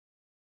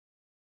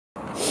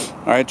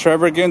All right,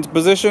 Trevor, get into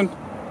position.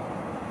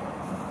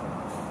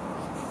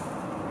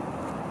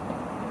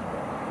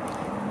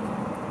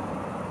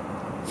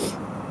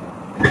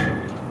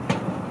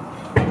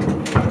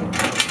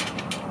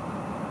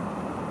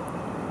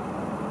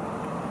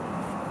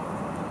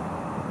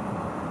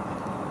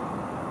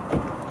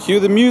 Cue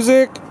the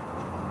music.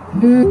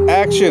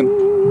 Action.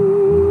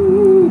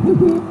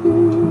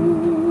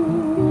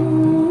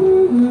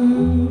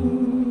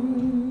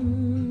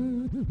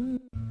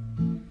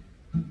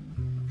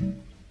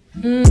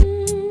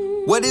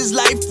 What is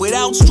life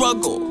without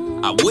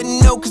struggle? I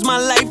wouldn't know, cause my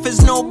life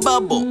is no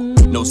bubble.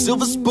 No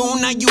silver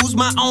spoon, I use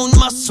my own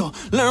muscle.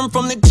 Learn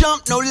from the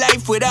jump, no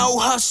life without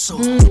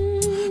hustle.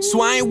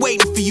 So I ain't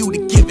waiting for you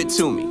to give it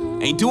to me.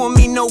 Ain't doing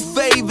me no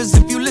favors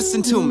if you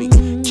listen to me.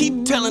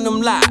 Keep telling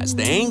them lies,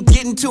 they ain't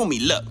getting to me.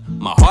 Look,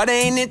 my heart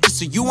ain't empty,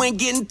 so you ain't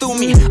getting through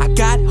me. I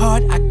got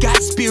heart, I got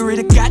spirit,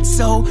 I got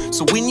soul.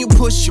 So when you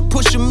push, you're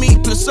pushing me,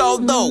 plus all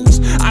those.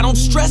 I don't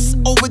stress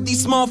over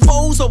these small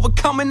foes.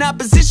 Overcoming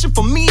opposition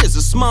for me is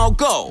a small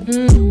goal.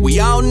 We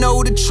all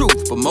know the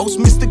truth, but most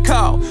miss the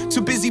call.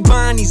 Too busy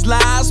buying these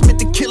lies, meant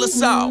to kill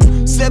us all.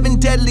 7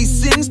 deadly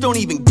sins, don't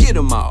even get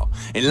them all.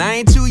 And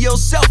lying to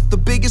yourself, the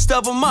biggest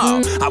of them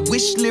all. I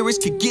wish lyrics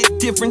could get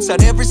difference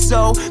out every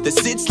soul that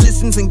sits,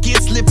 listens, and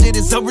gets lifted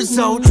as a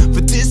result.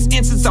 For this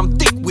instance, I'm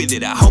thick with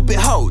it, I hope it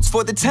holds.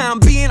 For the time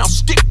being, I'll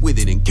stick with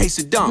it in case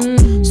it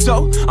don't.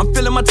 So, I'm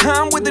filling my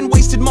time with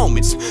wasted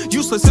moments.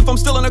 Useless if I'm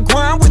still on the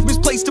grind with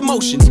misplaced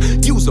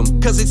emotions. Use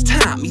them, cause it's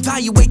time,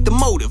 evaluate the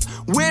motive.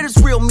 Where does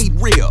real meet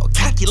real?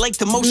 Calculate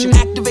the motion,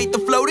 activate the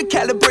flow. The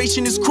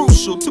calibration is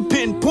crucial to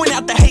pinpoint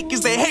out the hate,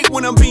 cause they hate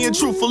when I'm being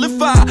truthful.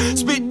 If I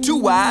spit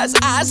 2 eyes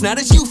not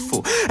as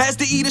youthful as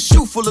to eat a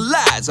shoe full of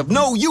lies of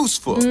no use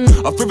for.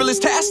 A frivolous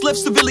task left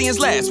civilians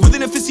last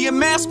within a officiant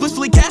mask,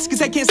 blissfully cast,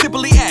 cause I can't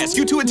simply ask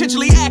you to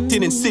intentionally act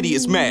in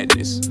insidious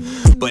madness.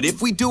 But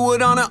if we do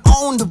it on our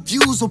own, the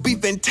views will be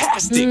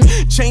fantastic.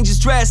 Change is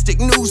drastic,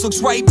 news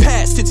looks right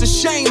past. It's a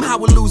shame how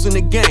we're losing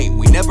the game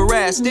we never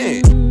asked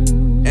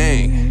in.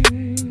 Hey.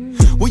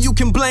 Well, you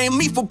can blame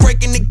me for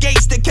breaking the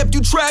gates that kept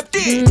you trapped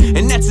in,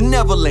 and that's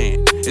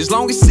Neverland. As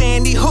long as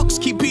Sandy Hooks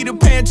keep Peter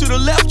Pan to the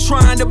left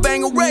trying to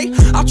bang away,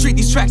 I'll treat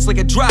these tracks like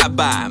a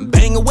drive-by and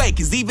bang away.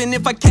 Cause even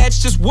if I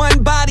catch just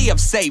one body, I've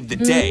saved the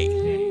day.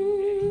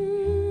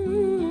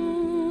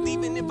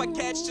 Even if I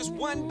catch just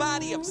one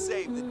body, I've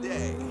saved the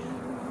day.